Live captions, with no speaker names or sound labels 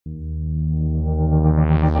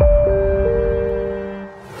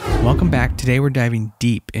Welcome back. Today we're diving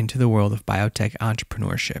deep into the world of biotech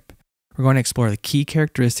entrepreneurship. We're going to explore the key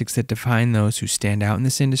characteristics that define those who stand out in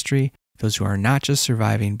this industry, those who are not just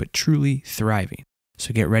surviving, but truly thriving.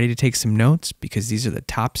 So get ready to take some notes because these are the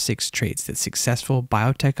top 6 traits that successful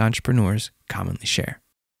biotech entrepreneurs commonly share.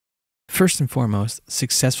 First and foremost,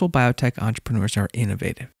 successful biotech entrepreneurs are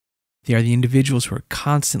innovative. They are the individuals who are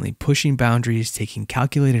constantly pushing boundaries, taking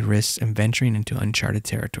calculated risks, and venturing into uncharted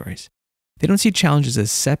territories. They don't see challenges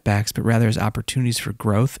as setbacks, but rather as opportunities for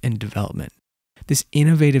growth and development. This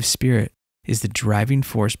innovative spirit is the driving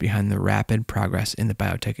force behind the rapid progress in the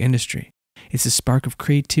biotech industry. It's a spark of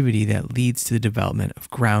creativity that leads to the development of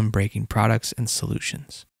groundbreaking products and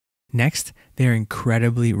solutions. Next, they are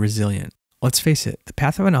incredibly resilient. Let's face it, the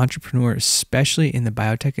path of an entrepreneur, especially in the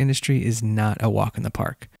biotech industry, is not a walk in the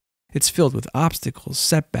park. It's filled with obstacles,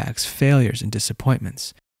 setbacks, failures, and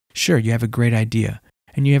disappointments. Sure, you have a great idea,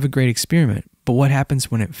 and you have a great experiment, but what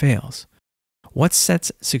happens when it fails? What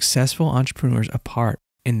sets successful entrepreneurs apart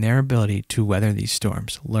in their ability to weather these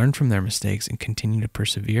storms, learn from their mistakes, and continue to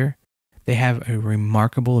persevere? They have a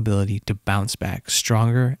remarkable ability to bounce back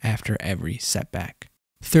stronger after every setback.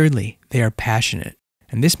 Thirdly, they are passionate,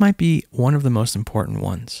 and this might be one of the most important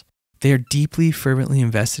ones. They are deeply, fervently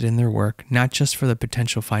invested in their work, not just for the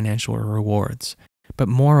potential financial rewards, but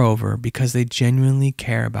moreover because they genuinely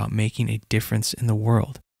care about making a difference in the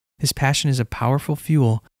world. This passion is a powerful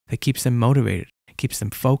fuel that keeps them motivated, keeps them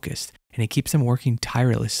focused, and it keeps them working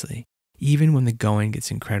tirelessly, even when the going gets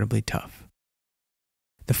incredibly tough.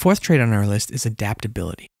 The fourth trait on our list is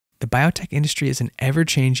adaptability. The biotech industry is an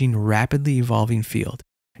ever-changing, rapidly evolving field.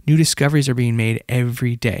 New discoveries are being made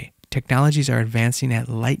every day. Technologies are advancing at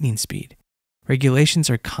lightning speed. Regulations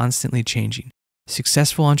are constantly changing.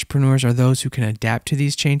 Successful entrepreneurs are those who can adapt to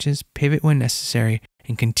these changes, pivot when necessary,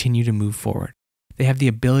 and continue to move forward. They have the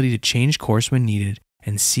ability to change course when needed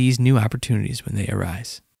and seize new opportunities when they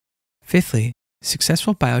arise. Fifthly,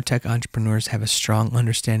 successful biotech entrepreneurs have a strong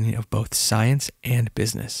understanding of both science and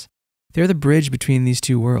business. They're the bridge between these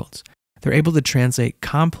two worlds. They're able to translate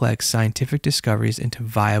complex scientific discoveries into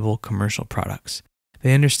viable commercial products.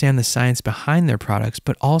 They understand the science behind their products,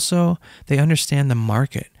 but also they understand the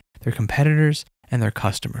market, their competitors, and their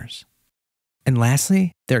customers. And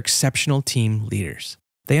lastly, they're exceptional team leaders.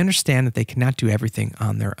 They understand that they cannot do everything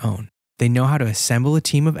on their own. They know how to assemble a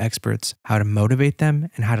team of experts, how to motivate them,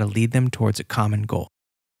 and how to lead them towards a common goal.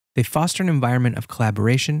 They foster an environment of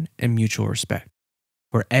collaboration and mutual respect,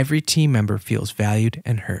 where every team member feels valued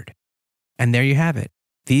and heard. And there you have it.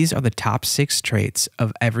 These are the top 6 traits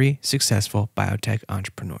of every successful biotech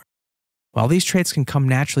entrepreneur. While these traits can come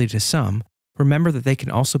naturally to some, remember that they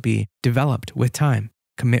can also be developed with time,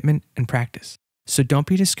 commitment, and practice. So don't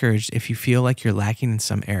be discouraged if you feel like you're lacking in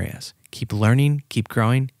some areas. Keep learning, keep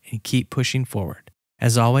growing, and keep pushing forward.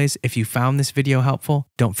 As always, if you found this video helpful,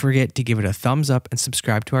 don't forget to give it a thumbs up and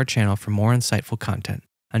subscribe to our channel for more insightful content.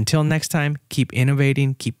 Until next time, keep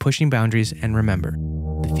innovating, keep pushing boundaries, and remember,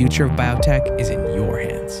 the future of biotech is in your hands.